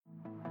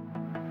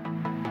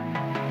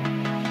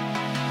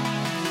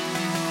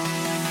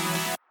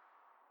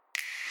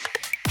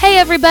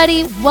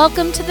everybody,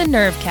 welcome to the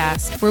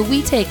Nervecast, where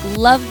we take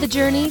Love the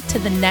Journey to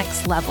the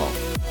next level.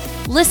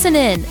 Listen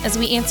in as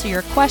we answer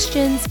your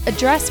questions,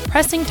 address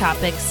pressing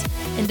topics,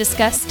 and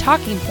discuss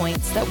talking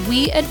points that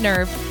we at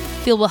Nerve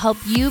feel will help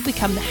you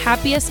become the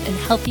happiest and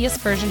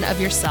healthiest version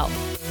of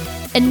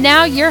yourself. And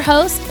now your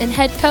host and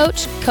head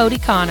coach, Cody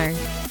Connor.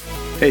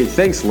 Hey,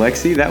 thanks,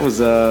 Lexi. That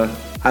was,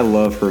 I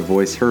love her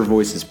voice. Her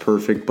voice is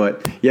perfect.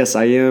 But yes,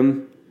 I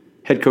am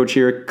head coach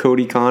here,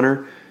 Cody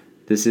Connor.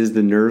 This is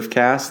the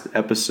Nervecast,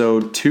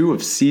 episode 2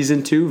 of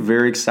season 2.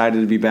 Very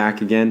excited to be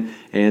back again.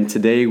 And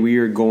today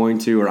I'm going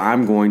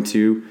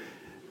to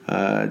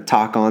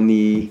talk on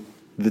the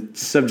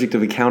subject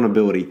of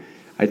accountability.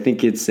 I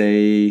think it's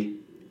a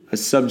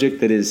subject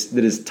that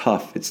is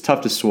tough. It's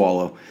tough to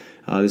swallow.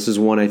 This is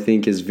one I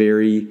think is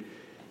very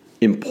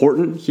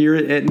important here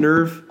at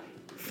Nerve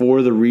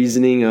for the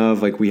reasoning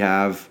of, like, we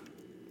have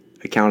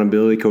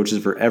accountability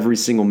coaches for every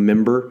single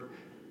member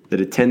that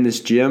attend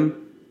this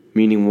gym.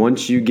 Meaning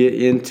once you get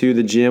into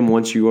the gym,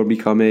 once you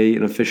become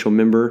an official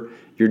member,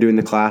 you're doing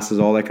the classes,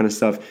 all that kind of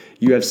stuff,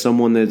 you have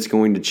someone that's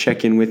going to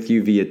check in with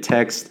you via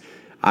text.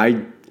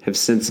 I have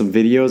sent some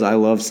videos. I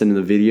love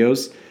sending the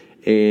videos.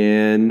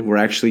 And we're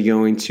actually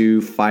going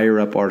to fire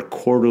up our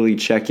quarterly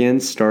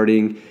check-ins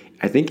starting,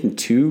 I think, in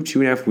two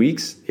and a half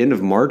weeks, end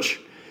of March.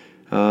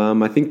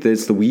 I think that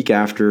it's the week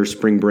after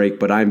spring break,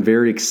 but I'm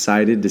very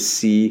excited to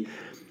see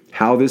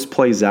how this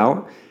plays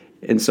out.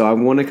 And so I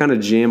want to kind of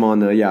jam on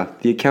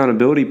the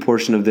accountability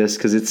portion of this,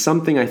 because it's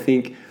something I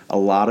think a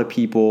lot of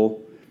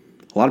people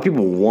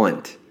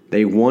want.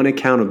 They want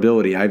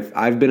accountability.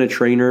 I've been a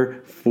trainer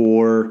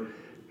for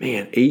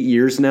 8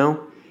 years now,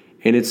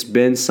 and it's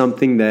been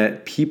something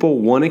that people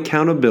want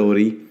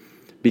accountability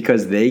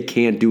because they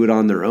can't do it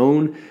on their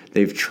own.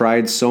 They've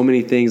tried so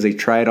many things. They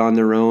try it on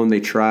their own. They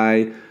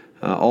try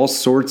all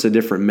sorts of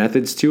different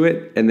methods to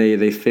it, and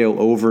they fail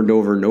over and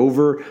over and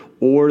over.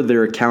 Or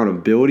their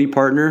accountability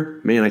partner,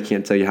 man, I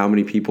can't tell you how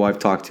many people I've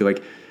talked to,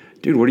 like,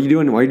 dude, what are you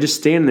doing? Why are you just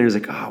standing there? He's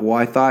like,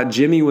 I thought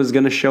Jimmy was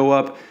going to show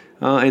up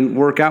and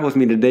work out with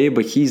me today,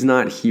 but he's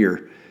not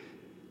here.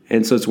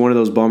 And so it's one of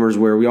those bummers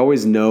where we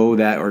always know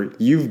that, or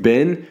you've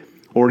been,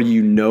 or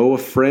you know a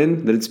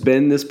friend that it's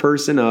been this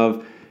person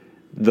of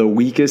the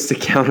weakest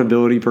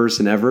accountability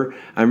person ever.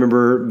 I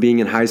remember being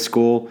in high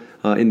school,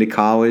 into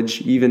college,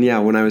 even,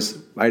 when I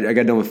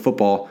got done with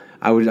football,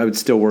 I would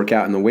still work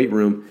out in the weight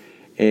room.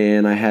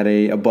 And I had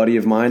a buddy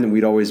of mine that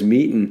we'd always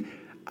meet, and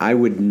I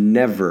was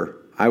never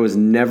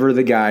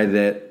the guy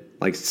that,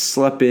 like,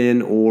 slept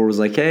in or was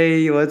like,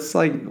 hey, let's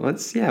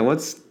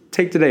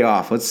take today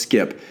off. Let's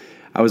skip.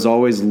 I was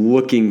always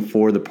looking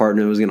for the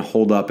partner that was going to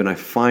hold up. And I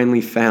finally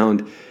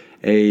found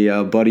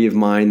a buddy of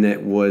mine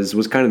that was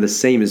kind of the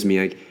same as me.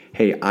 Like,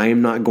 hey, I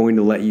am not going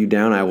to let you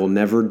down. I will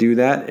never do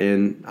that.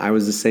 And I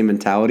was the same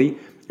mentality.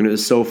 And it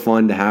was so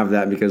fun to have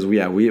that because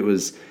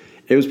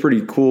it was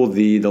pretty cool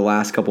the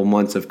last couple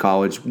months of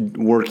college,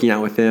 working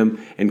out with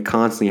him and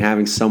constantly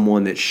having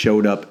someone that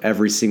showed up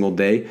every single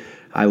day.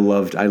 I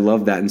loved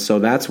that. And so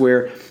that's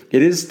where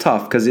it is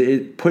tough, because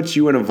it puts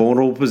you in a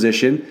vulnerable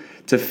position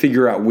to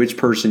figure out which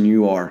person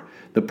you are.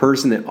 The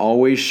person that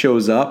always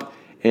shows up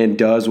and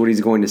does what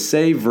he's going to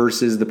say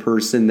versus the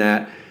person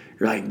that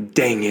you're like,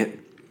 dang it,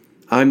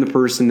 I'm the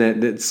person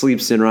that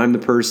sleeps in, or I'm the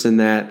person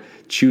that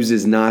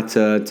chooses not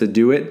to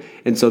do it.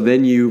 And so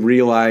then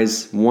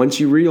once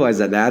you realize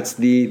that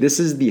this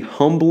is the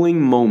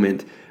humbling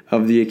moment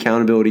of the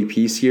accountability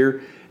piece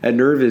here at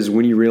Nerve, is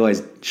when you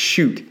realize,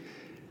 shoot,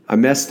 I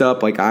messed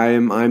up. Like,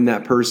 I'm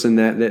that person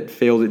that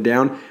failed it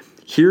down.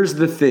 Here's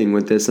the thing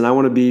with this, and I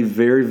want to be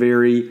very,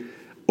 very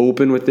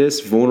open with this,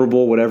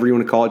 vulnerable, whatever you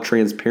want to call it,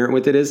 transparent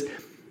with it, is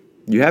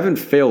you haven't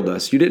failed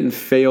us. You didn't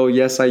fail.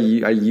 Yes, I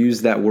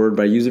use that word,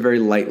 but I use it very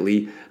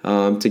lightly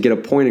to get a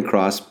point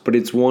across. But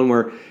it's one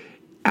where,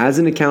 as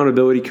an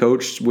accountability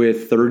coach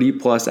with 30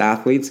 plus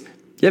athletes,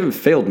 you haven't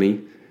failed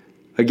me.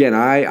 Again,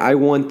 I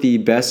want the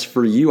best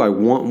for you. I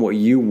want what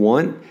you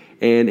want.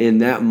 And in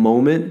that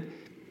moment,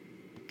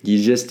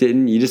 you just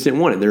didn't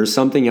want it. There's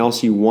something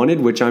else you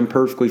wanted, which I'm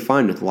perfectly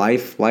fine with.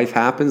 Life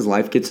happens.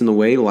 Life gets in the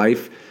way.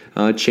 Life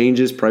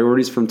changes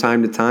priorities from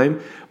time to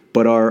time,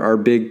 but our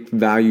big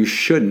values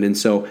shouldn't. And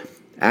so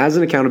as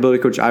an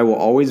accountability coach, I will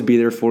always be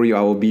there for you.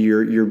 I will be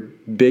your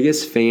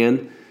biggest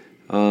fan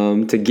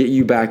to get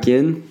you back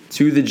in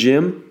to the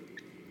gym.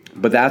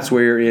 But that's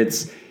where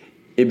it's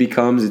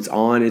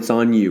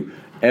on you.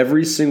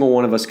 Every single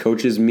one of us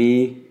coaches,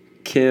 me,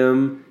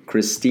 Kim,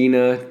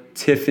 Christina,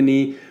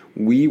 Tiffany,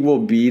 we will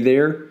be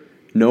there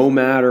no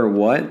matter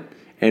what,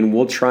 and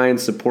we'll try and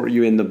support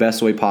you in the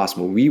best way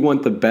possible. We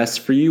want the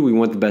best for you. We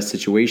want the best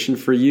situation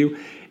for you.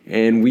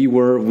 And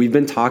we've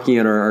been talking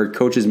at our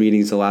coaches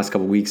meetings the last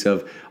couple of weeks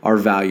of our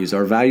values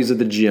of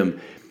the gym.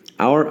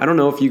 I don't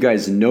know if you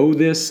guys know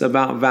this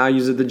about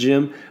values of the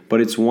gym,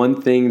 but it's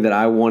one thing that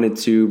I wanted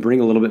to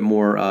bring a little bit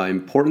more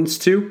importance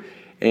to.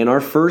 And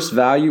our first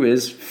value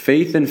is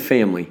faith and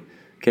family.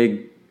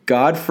 Okay,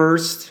 God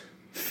first,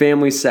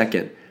 family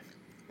second.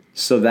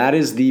 So that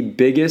is the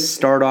biggest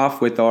start off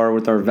with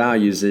our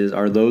values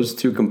are those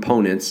two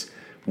components.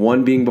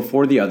 one being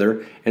before the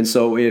other. And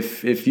so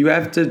if you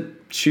have to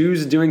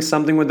choose doing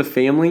something with the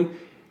family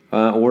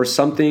or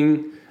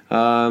something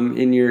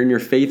in your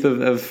faith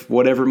of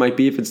whatever it might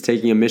be, if it's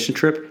taking a mission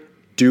trip,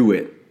 do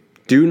it.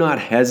 Do not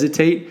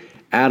hesitate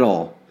at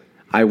all.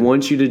 I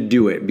want you to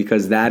do it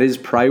because that is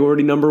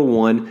priority number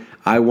one.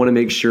 I want to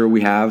make sure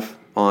we have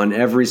on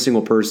every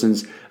single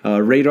person's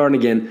radar. And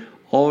again,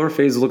 all of our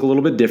phases look a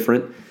little bit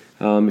different.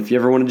 If you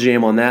ever want to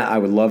jam on that, I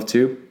would love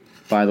to.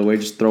 By the way,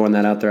 just throwing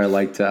that out there. I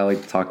like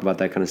to talk about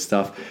that kind of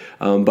stuff.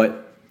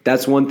 But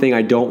that's one thing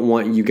I don't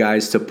want you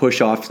guys to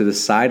push off to the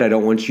side. I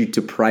don't want you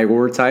to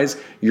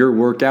prioritize your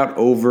workout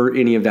over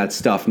any of that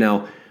stuff.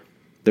 Now,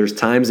 there's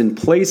times and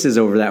places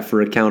over that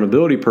for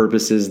accountability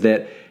purposes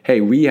that,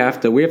 hey, we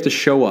have to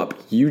show up.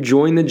 You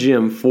join the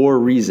gym for a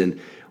reason.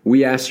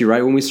 We asked you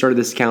right when we started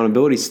this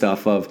accountability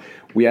stuff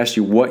we asked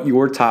you what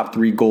your top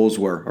 3 goals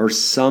were or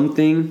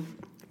something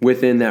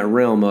within that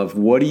realm of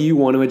what do you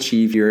want to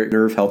achieve here at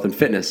Nerve Health and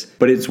Fitness.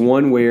 But it's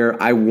one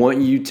where I want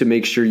you to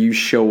make sure you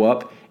show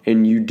up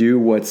and you do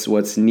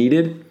what's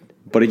needed.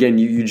 But again,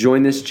 you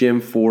join this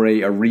gym for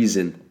a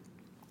reason.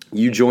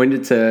 You joined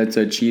it to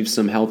achieve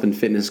some health and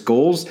fitness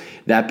goals,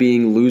 that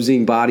being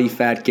losing body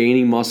fat,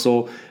 gaining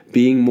muscle,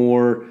 being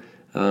more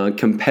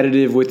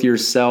competitive with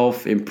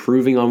yourself,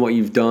 improving on what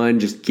you've done,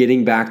 just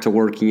getting back to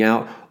working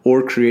out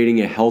or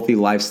creating a healthy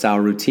lifestyle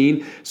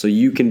routine so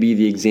you can be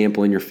the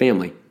example in your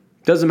family.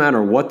 Doesn't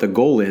matter what the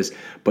goal is,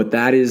 but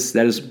that is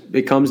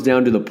it comes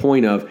down to the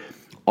point of,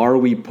 are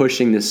we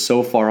pushing this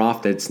so far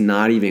off that it's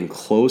not even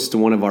close to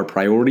one of our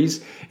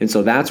priorities? And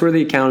so that's where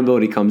the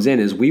accountability comes in,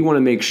 is we want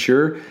to make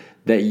sure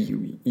that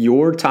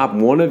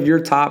one of your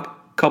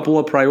top couple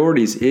of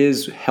priorities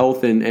is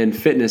health and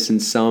fitness in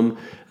some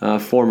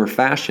form or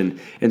fashion.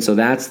 And so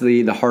that's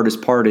the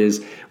hardest part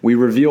is we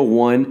reveal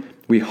one,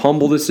 we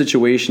humble the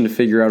situation to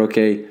figure out,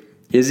 okay,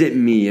 is it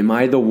me? Am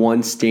I the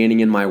one standing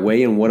in my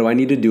way? And what do I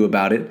need to do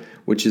about it?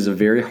 Which is a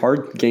very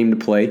hard game to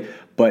play.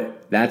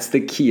 But that's the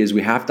key, is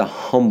we have to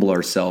humble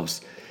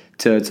ourselves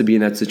to be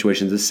in that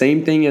situation. The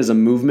same thing as a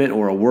movement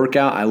or a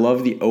workout. I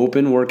love the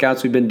open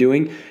workouts we've been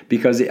doing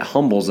because it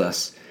humbles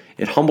us.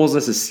 It humbles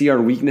us to see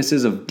our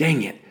weaknesses of,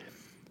 dang it.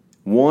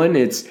 One,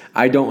 it's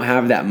I don't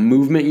have that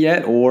movement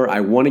yet, or I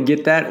want to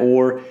get that,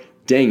 or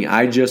dang,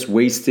 I just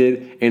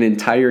wasted an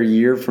entire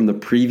year from the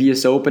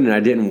previous open and I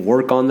didn't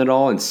work on that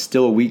all and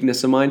still a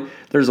weakness of mine.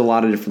 There's a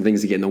lot of different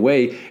things that get in the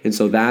way. And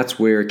so that's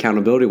where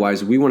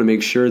accountability-wise, we want to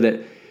make sure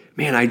that,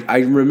 man, I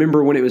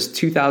remember when it was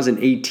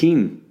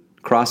 2018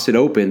 CrossFit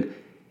Open,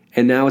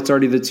 and now it's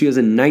already the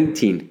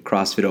 2019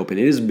 CrossFit Open.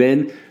 It has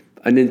been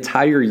an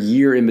entire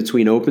year in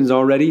between opens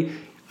already.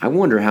 I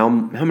wonder how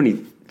many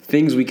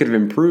things we could have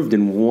improved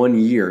in 1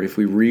 year if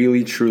we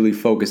really, truly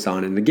focused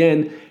on it. And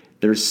again,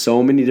 there's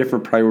so many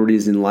different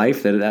priorities in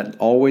life that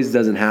always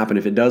doesn't happen.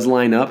 If it does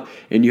line up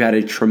and you had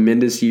a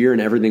tremendous year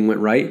and everything went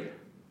right,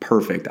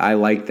 perfect. I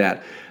like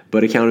that.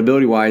 But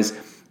accountability-wise,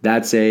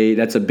 that's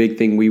a big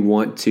thing we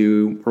want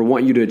you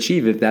to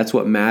achieve if that's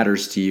what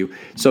matters to you.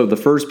 So the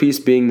first piece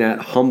being that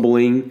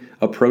humbling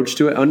approach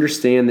to it.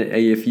 Understand that,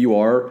 hey, if you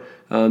are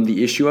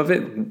the issue of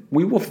it,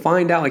 we will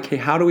find out, like, hey,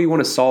 how do we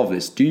want to solve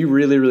this? Do you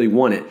really, really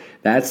want it?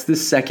 That's the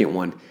second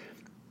one.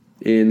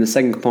 And the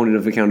second component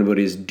of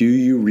accountability is, do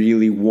you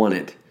really want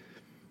it?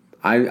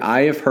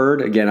 I have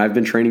heard, again, I've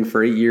been training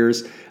for 8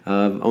 years,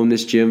 owned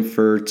this gym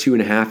for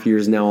 2.5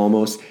 years now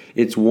almost.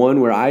 It's one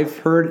where I've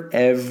heard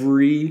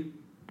every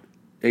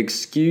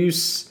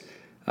excuse,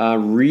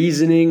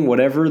 reasoning,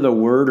 whatever the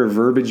word or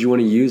verbiage you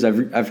want to use.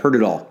 I've heard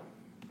it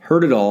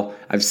all.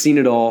 I've seen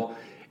it all.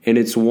 And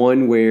it's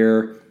one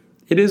where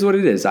it is what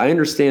it is. I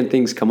understand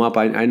things come up.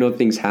 I know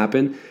things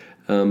happen.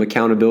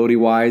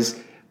 Accountability-wise,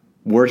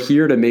 we're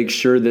here to make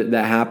sure that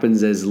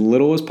happens as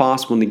little as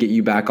possible and to get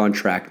you back on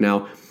track.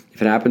 Now,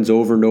 if it happens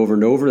over and over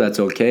and over, that's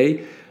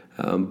okay.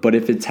 But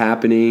if it's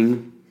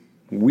happening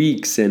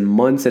weeks and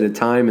months at a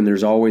time and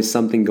there's always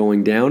something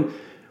going down,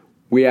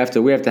 we have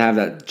to have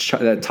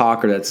that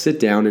talk or that sit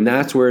down. And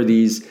that's where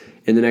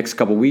in the next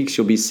couple weeks,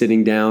 you'll be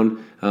sitting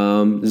down,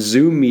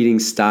 Zoom meeting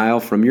style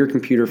from your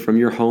computer, from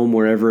your home,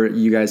 wherever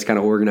you guys kind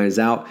of organize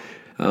out,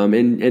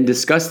 and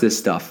discuss this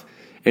stuff.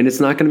 And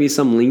it's not going to be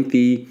some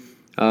lengthy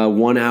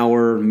 1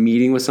 hour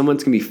meeting with someone.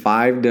 It's going to be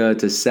 5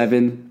 to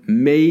 7,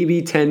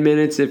 maybe 10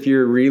 minutes if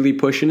you're really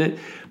pushing it.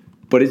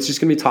 But it's just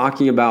going to be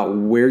talking about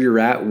where you're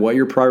at, what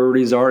your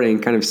priorities are,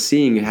 and kind of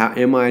seeing how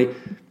am I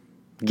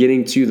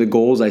getting to the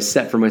goals I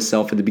set for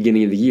myself at the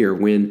beginning of the year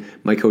when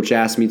my coach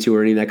asked me to,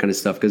 or any of that kind of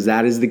stuff, because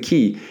that is the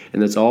key.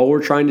 And that's all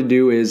we're trying to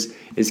do is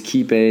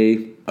keep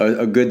a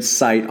good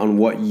sight on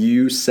what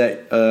you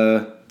set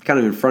kind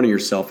of in front of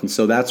yourself. And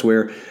so that's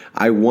where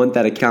I want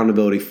that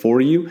accountability for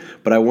you,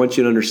 but I want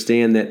you to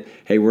understand that,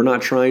 hey, we're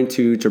not trying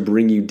to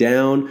bring you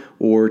down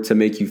or to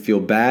make you feel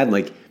bad.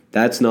 Like,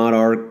 that's not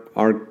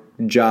our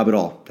job at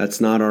all.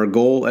 That's not our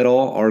goal at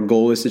all. Our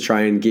goal is to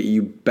try and get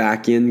you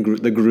back in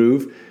the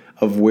groove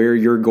of where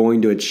you're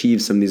going to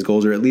achieve some of these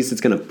goals, or at least it's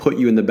going to put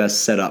you in the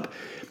best setup.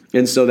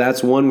 And so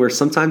that's one where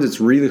sometimes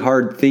it's really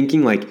hard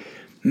thinking like,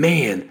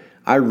 man,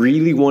 I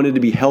really wanted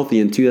to be healthy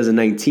in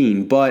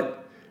 2019,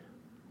 but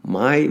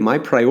my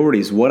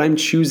priorities, what I'm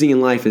choosing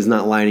in life is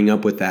not lining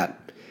up with that.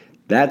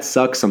 That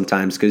sucks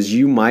sometimes because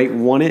you might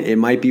want it. It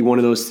might be one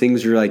of those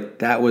things where you're like,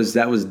 that was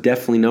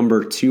definitely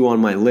number 2 on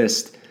my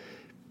list.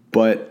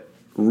 But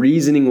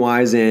reasoning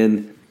wise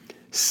and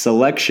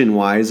selection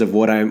wise of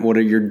what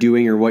you're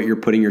doing or what you're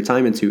putting your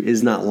time into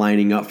is not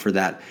lining up for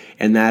that.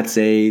 And that's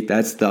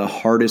the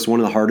hardest, one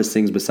of the hardest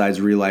things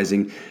besides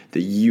realizing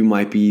that you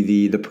might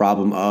be the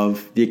problem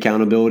of the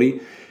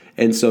accountability.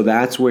 And so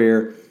that's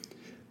where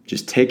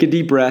just take a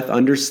deep breath,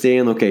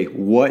 understand, okay,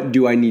 what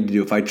do I need to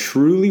do? If I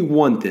truly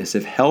want this,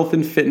 if health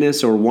and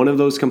fitness or one of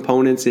those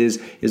components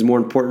is more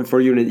important for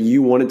you and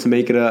you wanted to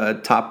make it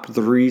a top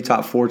 3,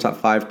 top 4, top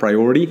 5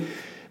 priority,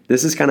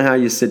 this is kind of how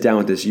you sit down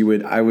with this.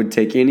 I would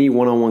take any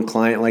one-on-one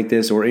client like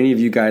this or any of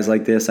you guys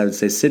like this. I would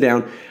say, sit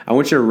down. I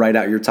want you to write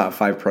out your top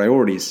 5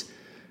 priorities,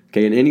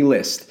 okay, in any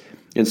list.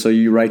 And so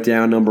you write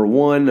down number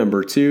 1,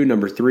 number 2,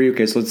 number 3.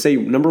 Okay, so let's say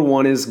number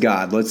 1 is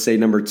God. Let's say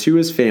number 2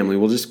 is family.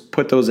 We'll just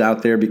put those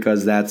out there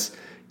because that's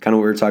kind of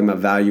what we were talking about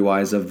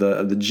value-wise of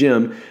the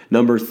gym.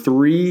 Number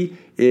 3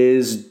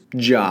 is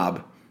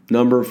job.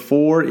 Number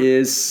 4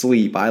 is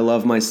sleep. I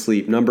love my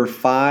sleep. Number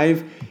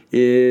 5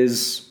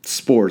 is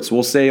sports.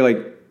 We'll say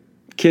like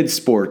kids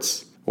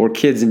sports or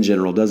kids in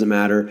general, doesn't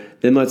matter.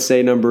 Then let's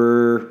say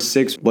number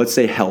 6, let's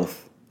say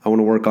health. I want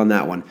to work on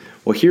that one.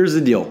 Well, here's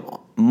the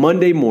deal.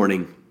 Monday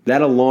morning,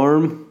 that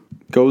alarm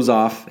goes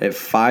off at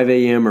 5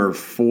 a.m. or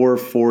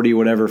 4:40,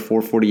 whatever,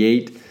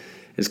 4:48,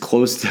 as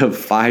close to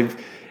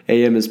 5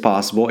 a.m. as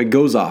possible. It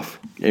goes off,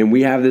 and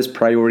we have this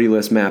priority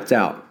list mapped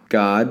out.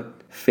 God,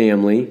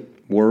 family,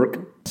 work,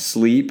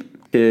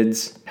 sleep,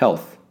 kids,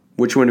 health.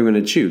 Which one are we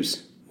going to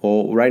choose?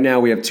 Well, right now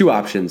we have 2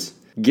 options.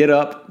 Get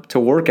up to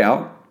work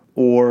out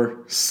or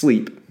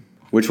sleep.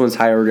 Which one's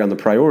higher on the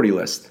priority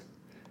list?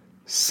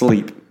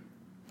 Sleep.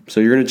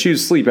 So you're going to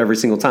choose sleep every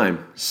single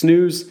time.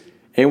 Snooze,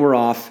 and we're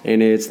off,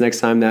 and it's next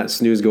time that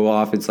snooze go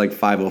off, it's like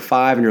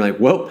 5:05, and you're like,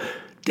 well,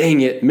 dang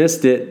it,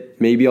 missed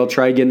it. Maybe I'll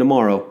try again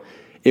tomorrow.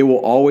 It will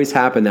always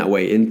happen that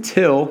way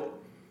until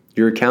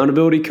your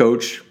accountability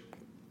coach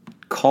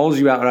calls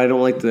you out. And I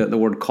don't like the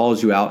word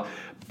calls you out,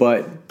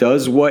 but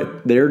does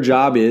what their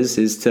job is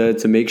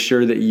to make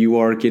sure that you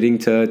are getting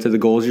to the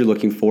goals you're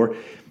looking for.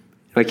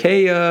 Like,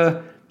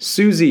 hey,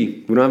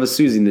 Susie. We don't have a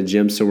Susie in the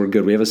gym, so we're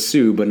good. We have a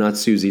Sue, but not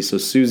Susie. So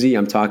Susie,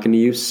 I'm talking to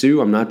you.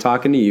 Sue, I'm not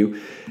talking to you.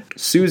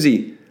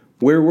 Susie,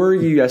 where were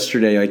you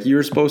yesterday? Like, you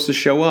were supposed to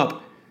show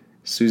up.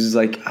 Susie's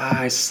like,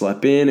 I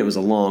slept in. It was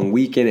a long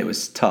weekend. It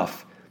was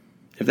tough.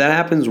 If that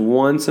happens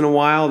once in a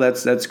while,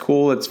 that's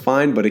cool. That's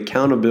fine. But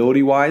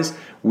accountability-wise,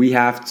 we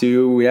have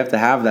to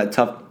have that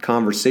tough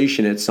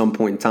conversation at some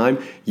point in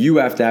time. You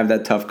have to have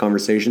that tough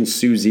conversation.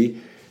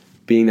 Susie,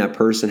 being that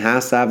person,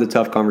 has to have the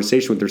tough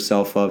conversation with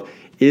herself of,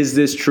 is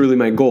this truly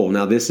my goal?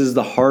 Now, this is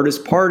the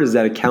hardest part, is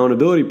that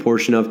accountability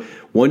portion of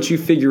once you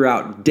figure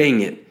out,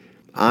 dang it,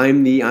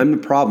 I'm the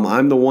problem.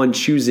 I'm the one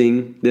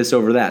choosing this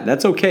over that.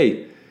 That's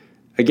okay.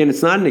 Again,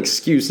 it's not an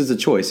excuse. It's a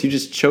choice. You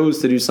just chose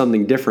to do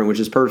something different, which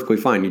is perfectly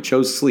fine. You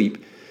chose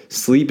sleep.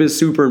 Sleep is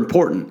super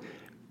important.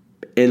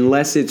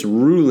 Unless it's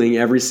ruling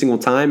every single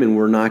time and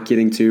we're not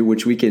getting to,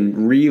 which we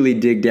can really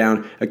dig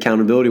down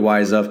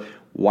accountability-wise of,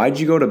 why'd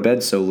you go to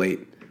bed so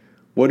late?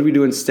 What did we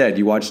do instead?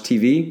 You watch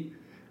TV?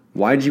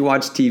 Why'd you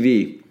watch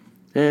TV?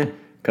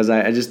 Because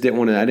I just didn't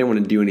want to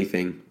do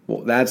anything.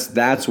 Well,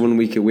 that's when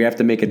we have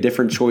to make a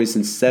different choice.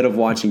 Instead of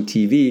watching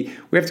TV,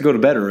 we have to go to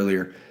bed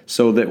earlier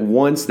so that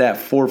once that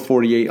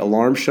 4:48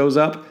 alarm shows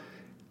up,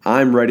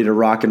 I'm ready to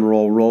rock and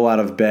roll out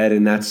of bed,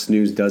 and that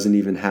snooze doesn't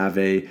even have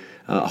a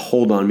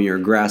hold on me or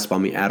grasp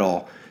on me at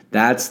all.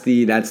 That's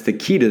the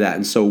key to that.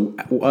 And so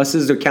us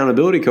as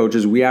accountability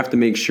coaches, we have to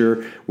make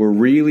sure we're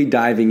really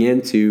diving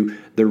into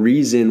the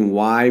reason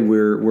why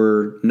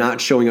we're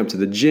not showing up to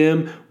the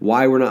gym,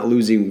 why we're not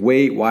losing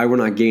weight, why we're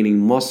not gaining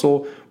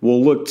muscle.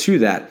 We'll look to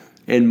that.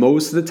 And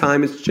most of the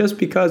time, it's just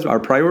because our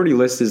priority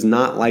list is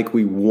not like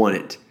we want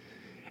it.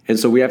 And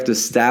so we have to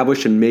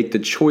establish and make the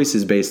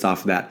choices based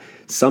off of that.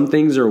 Some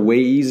things are way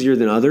easier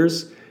than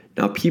others.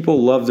 Now,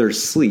 people love their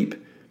sleep,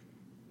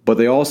 but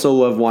they also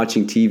love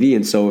watching TV.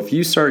 And so if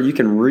you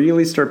can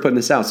really start putting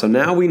this out. So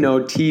now we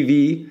know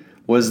TV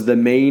was the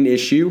main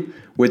issue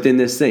within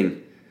this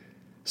thing.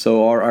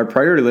 So our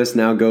priority list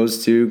now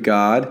goes to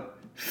God,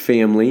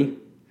 family,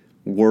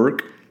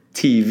 work,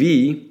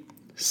 TV,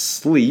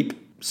 sleep,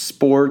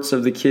 sports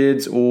of the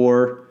kids,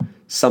 or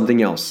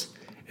something else.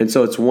 And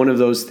so it's one of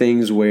those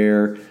things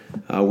where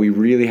we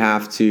really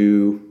have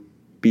to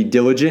be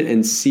diligent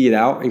and see it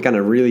out and kind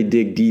of really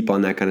dig deep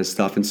on that kind of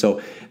stuff. And so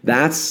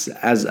that's,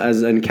 as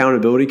an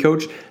accountability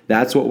coach,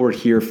 that's what we're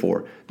here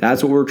for.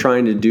 That's what we're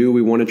trying to do.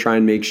 We want to try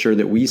and make sure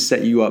that we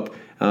set you up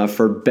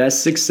for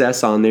best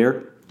success on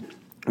there.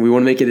 We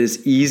want to make it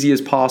as easy as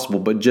possible,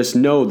 but just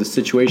know the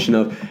situation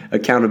of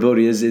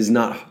accountability is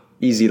not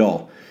easy at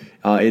all.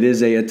 It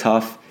is a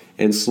tough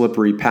and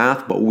slippery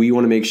path, but we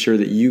want to make sure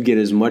that you get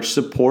as much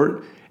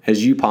support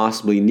as you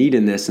possibly need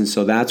in this. And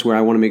so that's where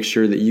I want to make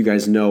sure that you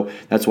guys know.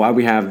 That's why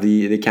we have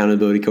the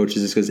accountability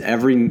coaches, is because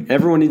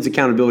everyone needs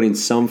accountability in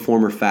some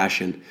form or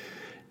fashion.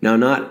 Now,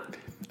 not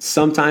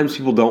Sometimes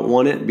people don't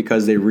want it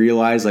because they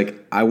realize, like,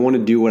 I want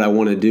to do what I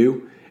want to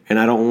do and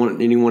I don't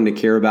want anyone to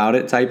care about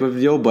it type of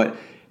deal. But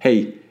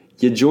hey,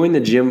 you join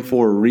the gym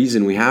for a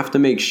reason. We have to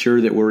make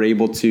sure that we're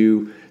able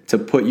to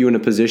put you in a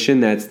position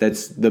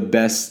that's the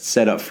best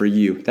setup for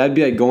you. That'd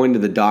be like going to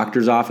the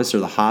doctor's office or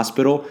the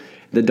hospital,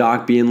 the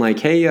doc being like,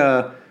 hey,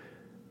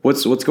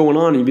 what's going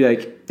on? And you'd be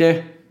like,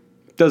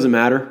 doesn't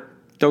matter.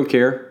 Don't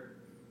care.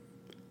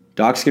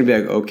 Doc's going to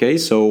be like, okay,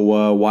 so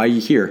why are you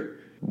here?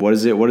 What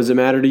does it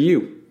matter to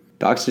you?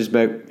 Doc's just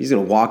like, he's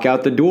going to walk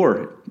out the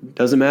door.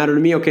 Doesn't matter to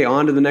me. Okay,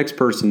 on to the next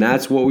person.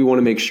 That's what we want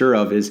to make sure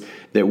of, is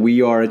that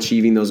we are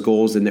achieving those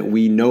goals and that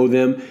we know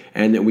them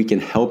and that we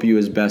can help you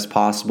as best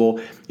possible.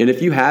 And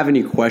if you have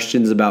any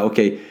questions about,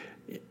 okay,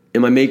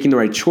 am I making the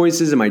right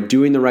choices? Am I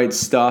doing the right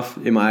stuff?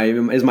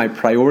 Is my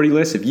priority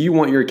list? If you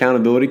want your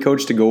accountability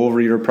coach to go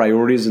over your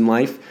priorities in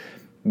life,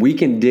 we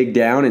can dig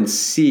down and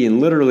see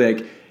and literally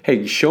like,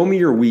 hey, show me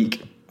your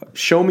week,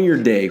 show me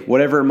your day,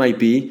 whatever it might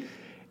be.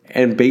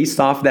 And based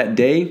off that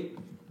day,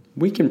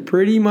 we can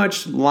pretty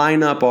much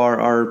line up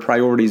our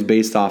priorities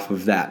based off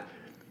of that.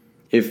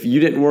 If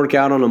you didn't work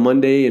out on a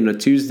Monday and a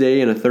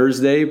Tuesday and a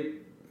Thursday,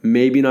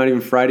 maybe not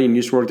even Friday, and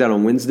you just worked out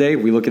on Wednesday,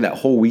 we look at that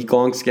whole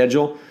week-long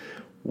schedule.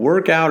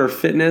 Workout or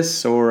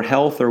fitness or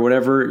health or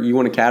whatever you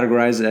want to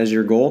categorize as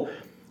your goal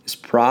is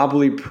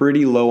probably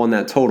pretty low on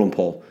that totem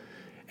pole.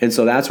 And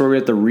so that's where we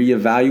have to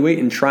reevaluate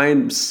and try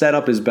and set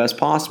up as best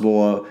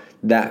possible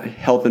that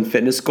health and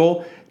fitness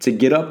goal to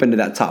get up into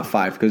that top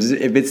 5. Because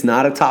if it's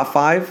not a top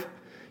 5,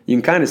 you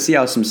can kind of see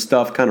how some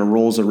stuff kind of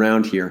rolls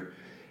around here.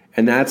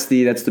 And that's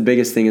the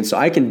biggest thing. And so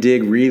I can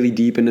dig really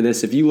deep into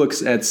this. If you look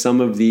at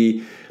some of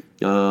the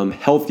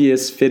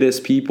healthiest,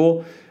 fittest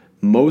people,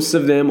 most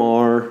of them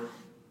are,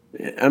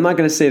 I'm not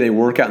going to say they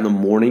work out in the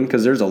morning,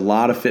 because there's a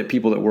lot of fit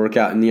people that work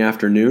out in the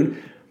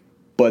afternoon,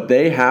 but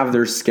they have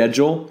their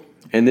schedule.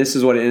 And this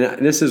is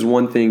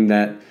one thing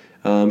that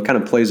kind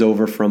of plays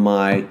over from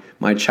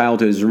my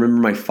childhood is,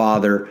 remember my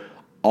father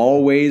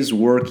always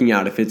working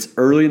out. If it's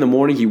early in the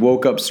morning, he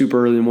woke up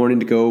super early in the morning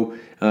to go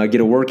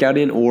get a workout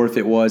in, or if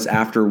it was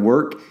after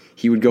work,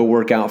 he would go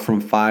work out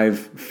from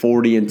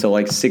 5:40 until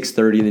like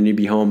 6:30, and then he'd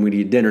be home, we'd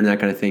eat dinner and that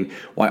kind of thing.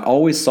 Well, I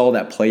always saw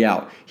that play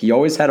out. He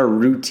always had a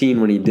routine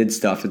when he did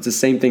stuff. It's the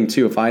same thing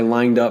too. If I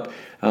lined up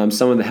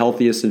some of the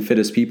healthiest and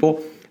fittest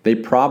people, they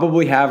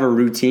probably have a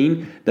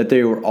routine that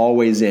they were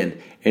always in.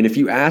 And if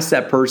you ask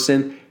that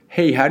person,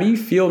 hey, how do you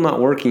feel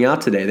not working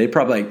out today? They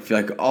probably feel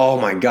like, oh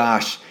my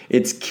gosh,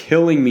 it's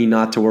killing me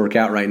not to work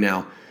out right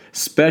now.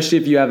 Especially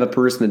if you have a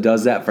person that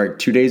does that for like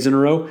 2 days in a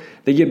row.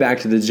 They get back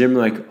to the gym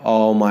like,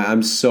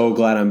 I'm so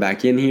glad I'm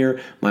back in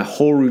here. My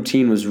whole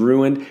routine was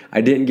ruined.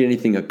 I didn't get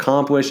anything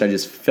accomplished. I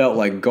just felt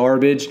like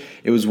garbage.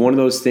 It was one of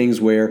those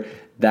things where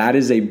that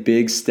is a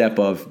big step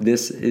of,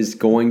 this is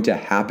going to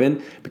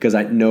happen because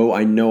I know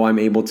I'm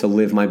able to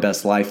live my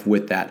best life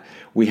with that.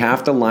 We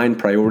have to line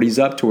priorities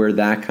up to where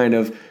that kind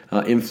of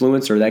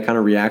influence or that kind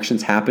of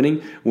reaction's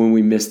happening when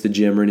we miss the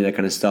gym or any of that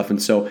kind of stuff. And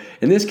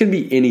this can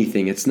be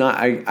anything. It's not,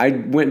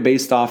 I went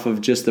based off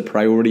of just the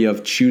priority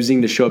of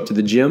choosing to show up to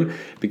the gym,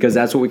 because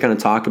that's what we kind of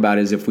talk about,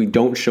 is if we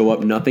don't show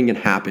up, nothing can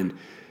happen.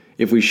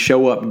 If we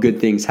show up,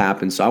 good things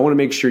happen. So I want to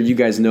make sure you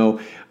guys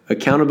know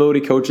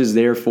accountability coach is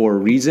there for a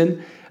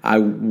reason. I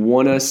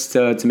want us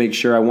to make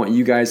sure, I want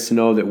you guys to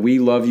know that we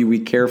love you, we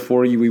care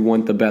for you, we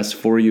want the best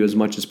for you as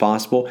much as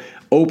possible.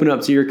 Open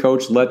up to your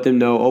coach, let them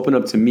know, open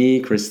up to me,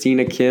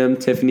 Christina, Kim,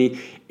 Tiffany,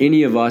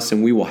 any of us,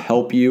 and we will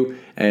help you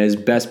as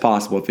best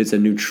possible. If it's a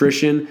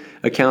nutrition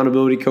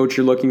accountability coach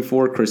you're looking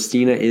for,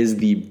 Christina is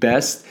the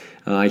best.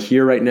 I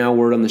hear right now,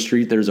 word on the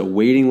street, there's a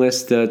waiting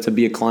list to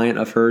be a client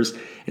of hers,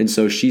 and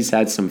so she's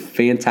had some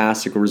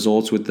fantastic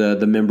results with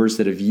the members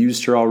that have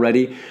used her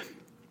already.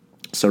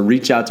 So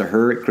reach out to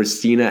her at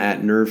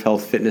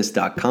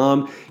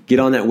Christina@nervehealthfitness.com. Get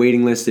on that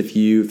waiting list if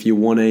you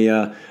want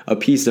a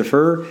piece of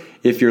her.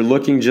 If you're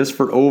looking just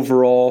for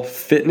overall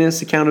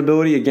fitness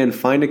accountability, again,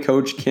 find a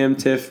coach, Kim,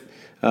 Tiff,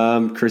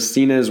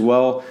 Christina as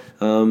well,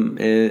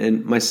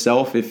 and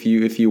myself if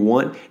you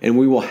want, and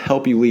we will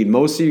help you lead.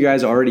 Most of you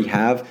guys already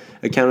have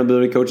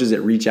accountability coaches that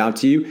reach out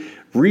to you.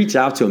 Reach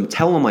out to them.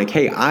 Tell them like,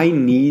 hey, I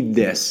need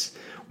this.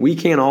 We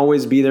can't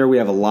always be there.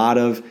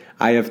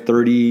 I have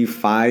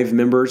 35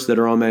 members that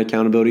are on my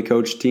accountability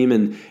coach team,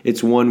 and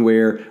it's one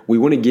where we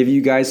want to give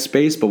you guys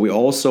space, but we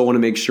also want to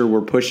make sure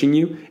we're pushing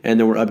you and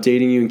that we're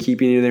updating you and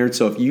keeping you there. And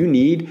so if you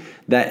need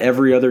that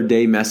every other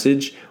day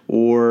message,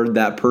 or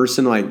that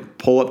person like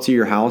pull up to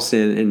your house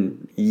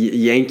and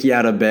yank you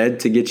out of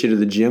bed to get you to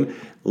the gym,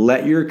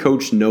 let your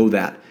coach know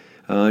that.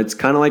 It's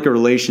kind of like a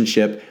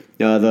relationship,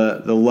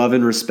 the love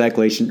and respect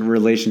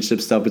relationship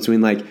stuff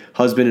between like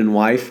husband and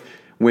wife.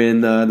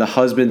 When the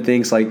husband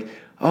thinks like,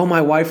 oh,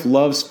 my wife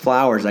loves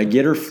flowers. I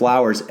get her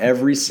flowers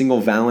every single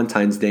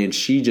Valentine's Day, and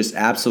she just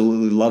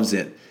absolutely loves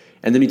it.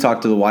 And then you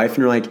talk to the wife, and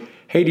you're like,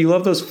 hey, do you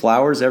love those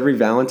flowers every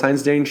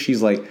Valentine's Day? And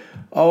she's like,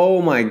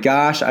 oh my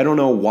gosh, I don't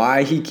know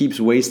why he keeps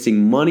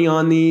wasting money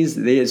on these.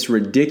 It's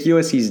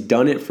ridiculous. He's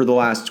done it for the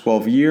last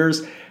 12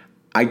 years.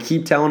 I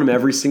keep telling them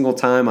every single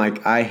time,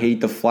 like, I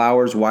hate the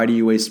flowers. Why do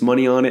you waste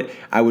money on it?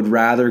 I would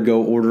rather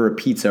go order a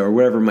pizza or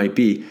whatever it might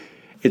be.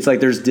 It's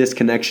like there's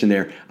disconnection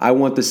there. I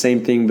want the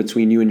same thing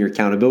between you and your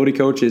accountability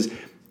coaches.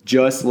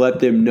 Just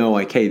let them know,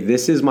 like, hey,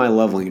 this is my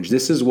love language.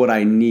 This is what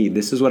I need.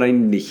 This is what I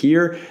need to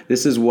hear.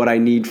 This is what I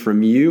need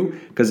from you,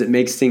 because it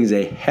makes things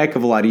a heck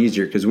of a lot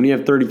easier. Because when you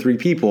have 33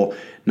 people,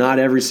 not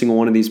every single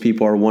one of these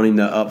people are wanting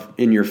the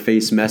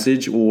up-in-your-face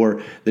message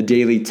or the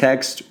daily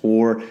text,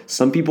 or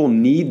some people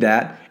need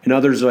that, and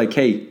others are like,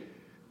 hey,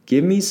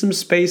 give me some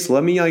space.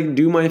 Let me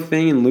do my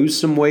thing and lose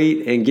some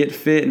weight and get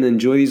fit and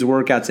enjoy these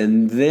workouts.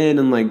 And then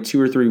in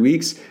 2 or 3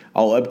 weeks,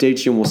 I'll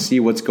update you and we'll see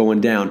what's going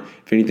down.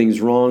 If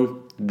anything's wrong,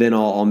 then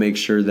I'll make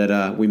sure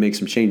that we make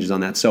some changes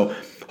on that. So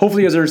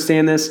hopefully you guys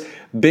understand this.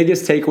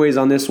 Biggest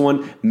takeaways on this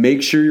one,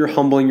 make sure you're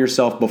humbling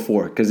yourself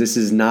before, because this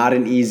is not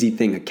an easy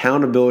thing.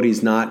 Accountability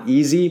is not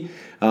easy.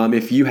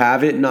 If you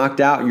have it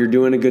knocked out, you're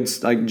doing a good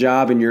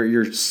job and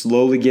you're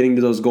slowly getting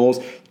to those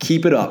goals,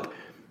 keep it up.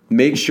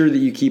 Make sure that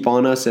you keep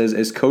on us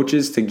as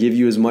coaches to give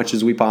you as much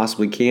as we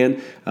possibly can,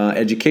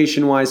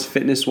 education-wise,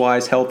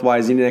 fitness-wise,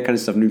 health-wise, any of that kind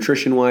of stuff,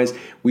 nutrition-wise.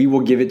 We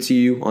will give it to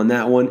you on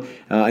that one.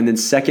 And then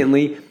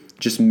secondly,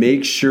 just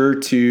make sure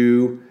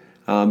to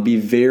be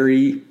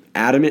very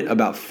adamant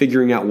about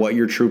figuring out what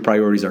your true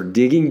priorities are,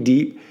 digging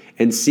deep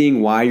and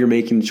seeing why you're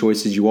making the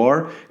choices you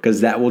are,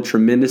 because that will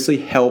tremendously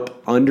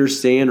help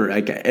understand or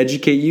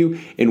educate you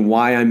in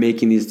why I'm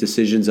making these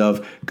decisions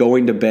of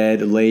going to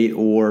bed late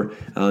or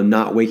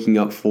not waking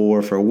up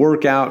for a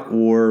workout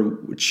or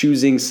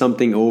choosing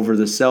something over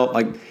the self.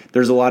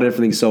 There's a lot of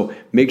different things. So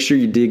make sure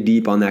you dig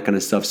deep on that kind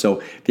of stuff. So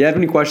if you have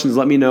any questions,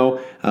 let me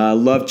know.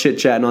 Love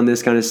chit-chatting on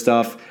this kind of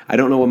stuff. I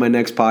don't know when my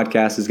next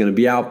podcast is going to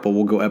be out, but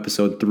we'll go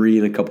episode 3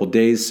 in a couple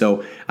days.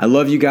 So I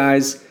love you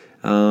guys.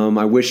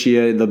 I wish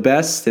you the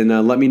best, and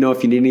let me know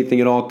if you need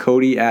anything at all.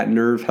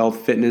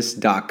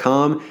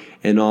 Cody@nervehealthfitness.com,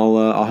 and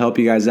I'll help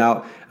you guys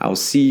out. I'll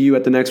see you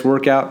at the next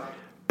workout.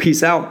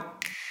 Peace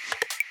out.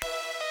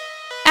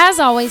 As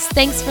always,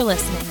 thanks for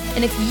listening.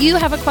 And if you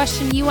have a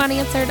question you want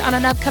answered on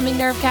an upcoming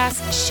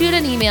Nervecast, shoot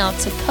an email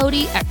to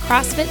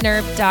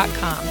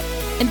cody@crossfitnerve.com.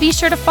 And be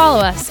sure to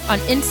follow us on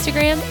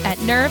Instagram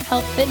 @Nerve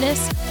Health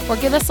Fitness, or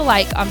give us a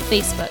like on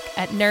Facebook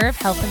 @Nerve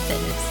Health and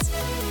Fitness.